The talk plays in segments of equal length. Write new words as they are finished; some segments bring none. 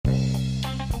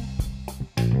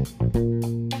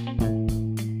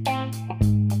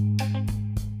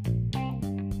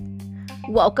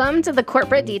Welcome to the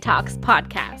Corporate Detox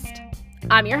Podcast.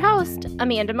 I'm your host,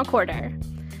 Amanda McWhorter.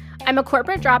 I'm a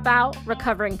corporate dropout,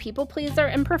 recovering people pleaser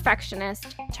and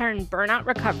perfectionist turned burnout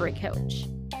recovery coach.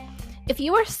 If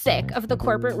you are sick of the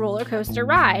corporate roller coaster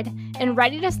ride and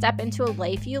ready to step into a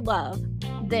life you love,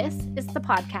 this is the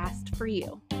podcast for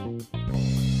you.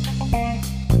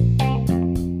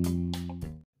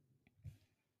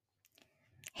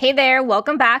 Hey there,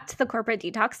 welcome back to the Corporate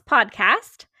Detox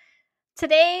Podcast.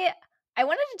 Today, I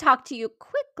wanted to talk to you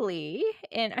quickly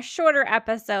in a shorter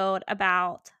episode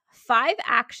about 5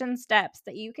 action steps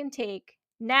that you can take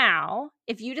now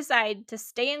if you decide to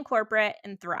stay in corporate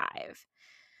and thrive.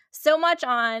 So much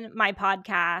on my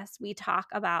podcast, we talk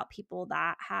about people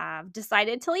that have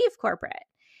decided to leave corporate.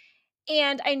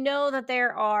 And I know that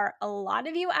there are a lot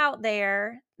of you out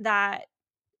there that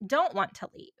don't want to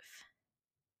leave.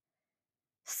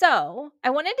 So I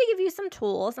wanted to give you some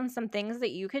tools and some things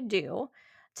that you could do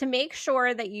to make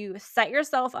sure that you set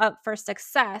yourself up for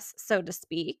success, so to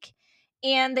speak,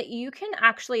 and that you can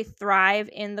actually thrive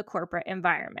in the corporate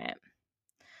environment.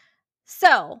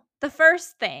 So the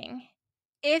first thing,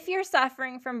 if you're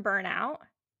suffering from burnout,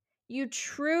 you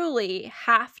truly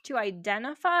have to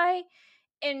identify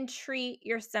and treat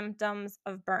your symptoms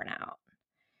of burnout.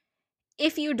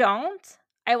 If you don't,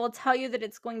 I will tell you that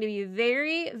it's going to be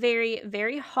very, very,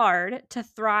 very hard to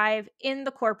thrive in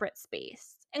the corporate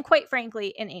space, and quite frankly,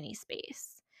 in any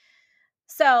space.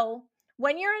 So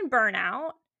when you're in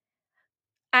burnout,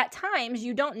 at times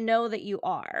you don't know that you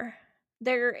are.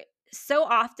 There so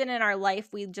often in our life,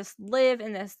 we just live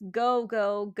in this go,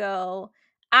 go, go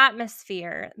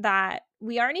atmosphere that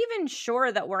we aren't even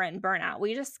sure that we're in burnout.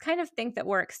 We just kind of think that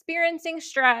we're experiencing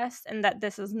stress and that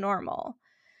this is normal.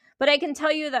 But I can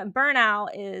tell you that burnout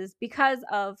is because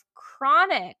of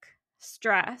chronic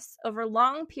stress over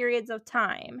long periods of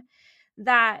time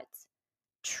that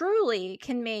truly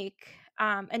can make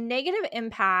a negative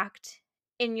impact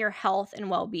in your health and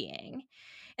well-being.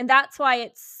 And that's why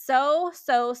it's so,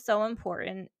 so, so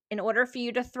important in order for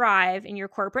you to thrive in your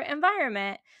corporate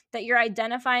environment that you're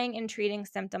identifying and treating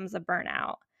symptoms of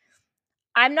burnout.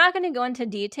 I'm not going to go into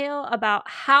detail about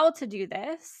how to do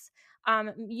this.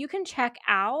 You can check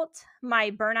out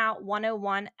my Burnout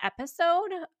 101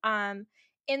 episode.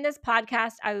 In this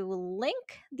podcast, I will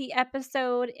link the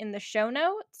episode in the show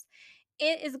notes.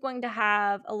 It is going to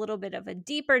have a little bit of a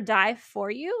deeper dive for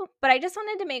you, but I just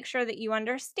wanted to make sure that you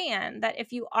understand that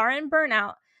if you are in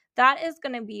burnout, that is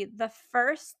going to be the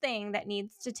first thing that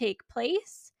needs to take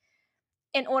place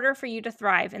in order for you to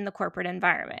thrive in the corporate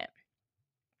environment.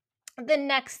 The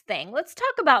next thing, let's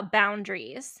talk about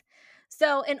boundaries.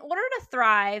 So, in order to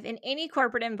thrive in any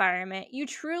corporate environment, you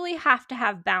truly have to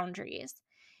have boundaries.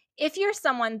 If you're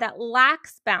someone that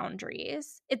lacks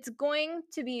boundaries, it's going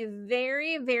to be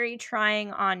very, very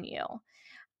trying on you.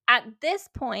 At this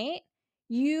point,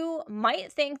 you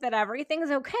might think that everything's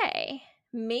okay.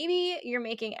 Maybe you're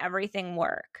making everything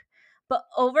work. But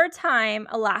over time,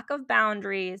 a lack of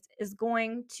boundaries is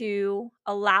going to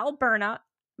allow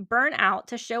burnout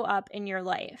to show up in your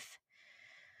life.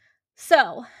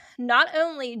 So, not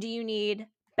only do you need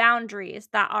boundaries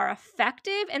that are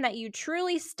effective and that you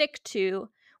truly stick to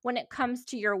when it comes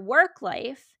to your work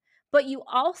life, but you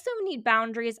also need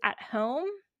boundaries at home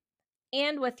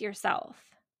and with yourself.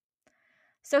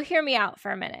 So, hear me out for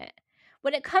a minute.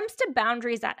 When it comes to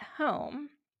boundaries at home,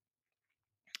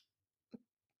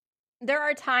 there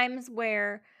are times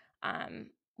where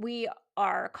we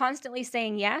are constantly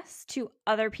saying yes to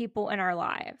other people in our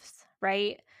lives,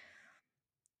 right?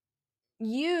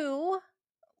 You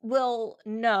will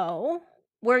know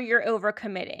where you're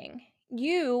overcommitting.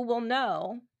 You will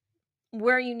know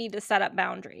where you need to set up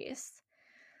boundaries.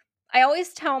 I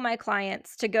always tell my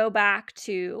clients to go back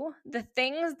to the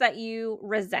things that you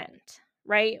resent,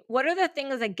 right? What are the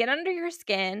things that get under your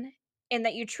skin and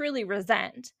that you truly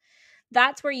resent?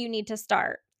 That's where you need to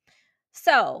start.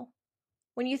 So,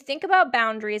 when you think about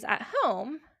boundaries at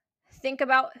home, think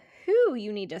about who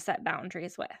you need to set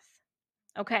boundaries with,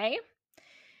 okay?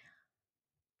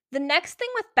 The next thing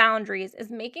with boundaries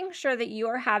is making sure that you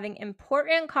are having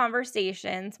important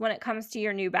conversations when it comes to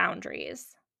your new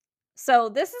boundaries. So,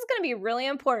 this is going to be really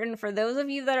important for those of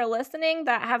you that are listening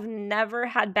that have never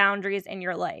had boundaries in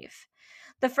your life.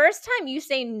 The first time you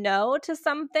say no to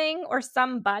something or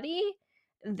somebody,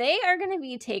 they are going to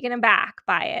be taken aback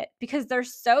by it because they're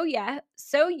so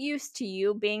used to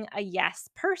you being a yes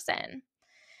person.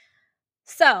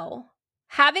 So,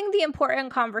 having the important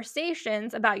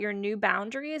conversations about your new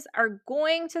boundaries are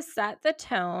going to set the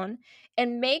tone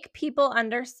and make people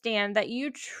understand that you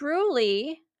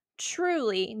truly,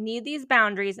 truly need these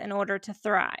boundaries in order to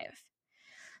thrive.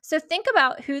 So think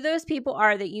about who those people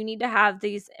are that you need to have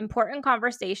these important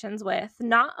conversations with,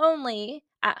 not only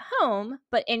at home,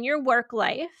 but in your work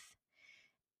life.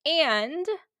 And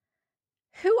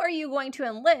who are you going to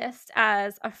enlist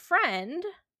as a friend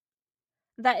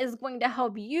that is going to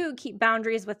help you keep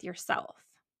boundaries with yourself?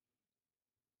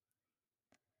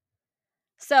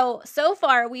 So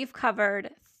far we've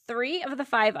covered 3 of the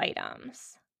 5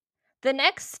 items. The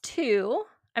next 2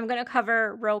 I'm going to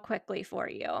cover real quickly for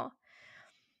you.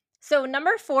 So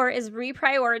number 4 is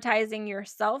reprioritizing your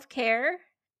self-care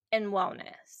and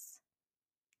wellness.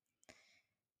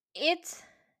 It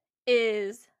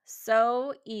is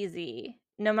so easy,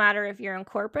 no matter if you're in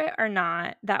corporate or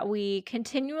not, that we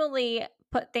continually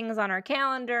put things on our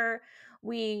calendar.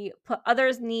 We put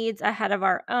others' needs ahead of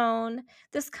our own.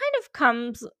 This kind of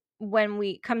comes in when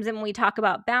we talk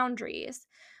about boundaries,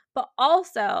 but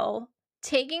also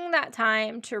taking that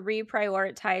time to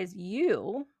reprioritize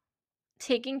you,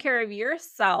 taking care of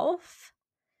yourself,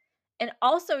 and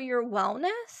also your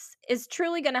wellness is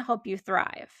truly going to help you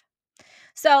thrive.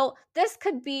 So this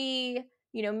could be,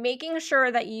 making sure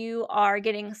that you are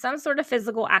getting some sort of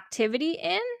physical activity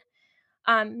in,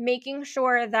 making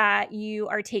sure that you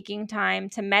are taking time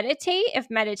to meditate if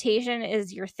meditation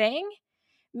is your thing,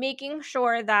 making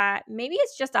sure that maybe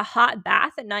it's just a hot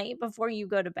bath at night before you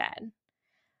go to bed.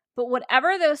 But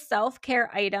whatever those self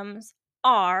care items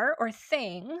are or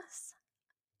things,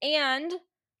 and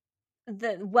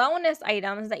the wellness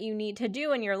items that you need to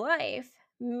do in your life,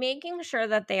 making sure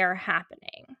that they are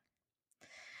happening.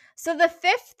 So the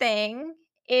fifth thing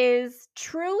is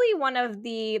truly one of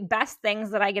the best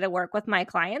things that I get to work with my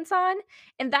clients on,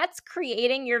 and that's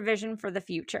creating your vision for the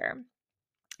future.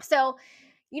 So,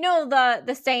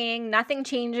 the saying, nothing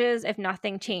changes if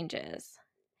nothing changes.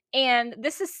 And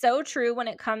this is so true when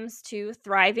it comes to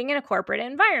thriving in a corporate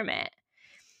environment.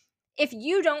 If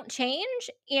you don't change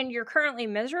and you're currently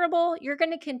miserable, you're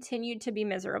going to continue to be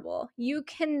miserable. You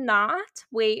cannot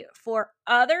wait for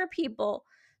other people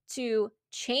to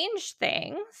change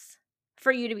things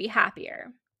for you to be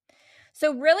happier.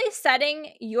 So, really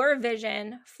setting your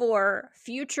vision for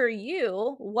future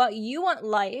you, what you want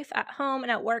life at home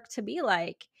and at work to be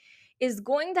like, is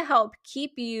going to help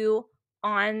keep you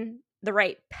on the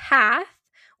right path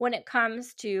when it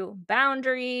comes to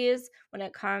boundaries, when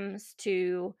it comes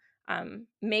to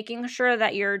making sure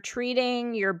that you're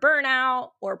treating your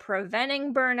burnout or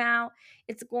preventing burnout.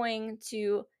 It's going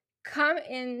to come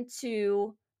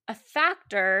into a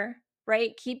factor,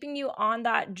 right? Keeping you on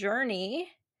that journey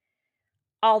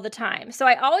all the time. So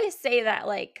I always say that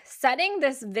setting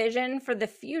this vision for the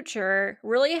future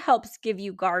really helps give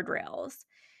you guardrails.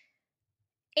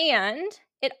 And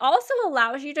it also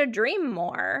allows you to dream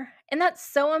more. And that's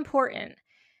so important.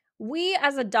 We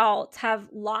as adults have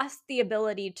lost the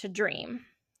ability to dream.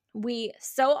 We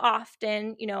so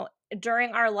often,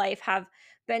 during our life have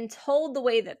been told the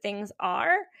way that things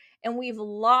are, and we've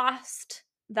lost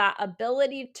that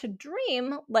ability to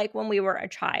dream like when we were a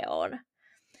child.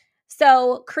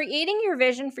 So, creating your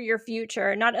vision for your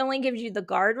future not only gives you the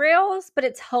guardrails, but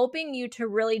it's helping you to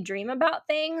really dream about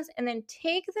things and then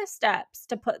take the steps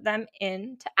to put them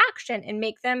into action and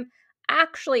make them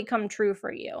actually come true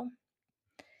for you.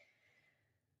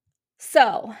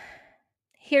 So,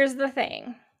 here's the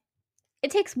thing, it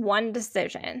takes one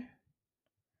decision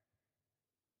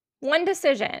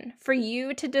for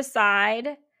you to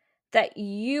decide that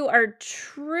you are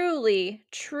truly,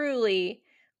 truly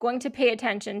going to pay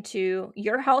attention to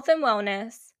your health and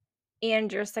wellness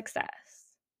and your success.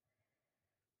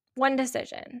 One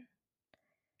decision.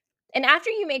 And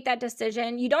after you make that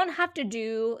decision, you don't have to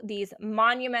do these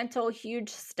monumental, huge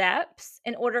steps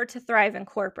in order to thrive in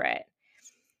corporate.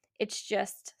 It's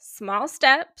just small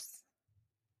steps,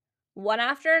 one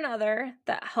after another,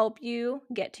 that help you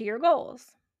get to your goals.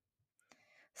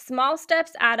 Small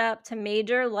steps add up to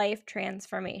major life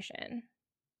transformation.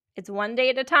 It's one day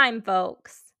at a time,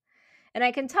 folks. And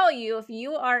I can tell you, if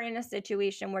you are in a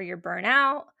situation where you're burnt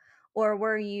out or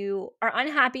where you are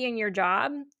unhappy in your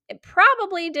job, it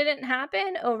probably didn't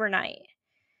happen overnight.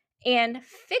 And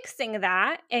fixing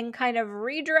that and kind of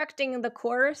redirecting the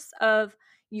course of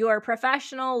your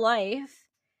professional life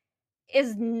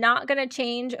is not going to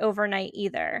change overnight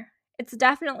either. It's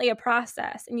definitely a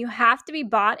process, and you have to be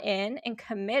bought in and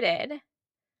committed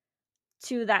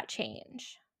to that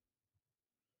change.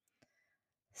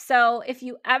 So, if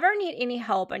you ever need any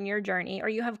help on your journey or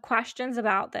you have questions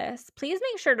about this, please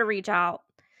make sure to reach out.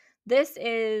 This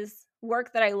is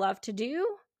work that I love to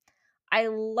do. I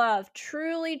love,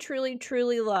 truly, truly,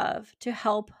 truly love to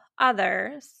help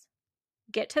others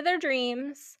get to their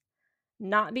dreams,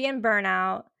 not be in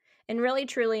burnout, and really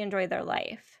truly enjoy their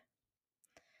life.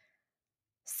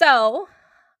 So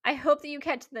I hope that you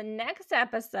catch the next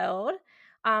episode.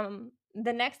 The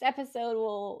next episode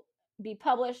will be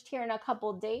published here in a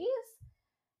couple days.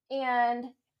 And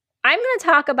I'm going to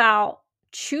talk about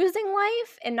choosing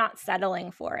life and not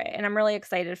settling for it. And I'm really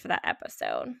excited for that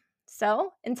episode.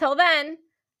 So until then,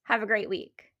 have a great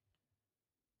week.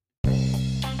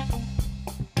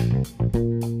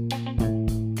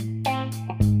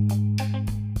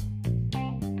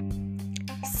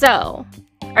 So,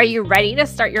 are you ready to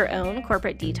start your own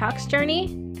corporate detox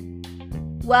journey?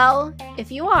 Well,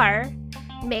 if you are,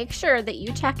 make sure that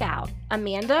you check out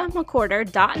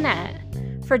amandamccorder.net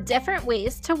for different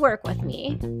ways to work with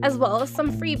me, as well as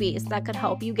some freebies that could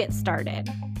help you get started.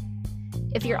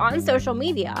 If you're on social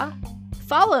media,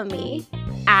 follow me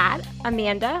at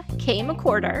Amanda K.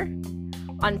 McCorder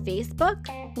on Facebook,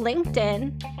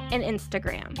 LinkedIn, and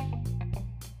Instagram.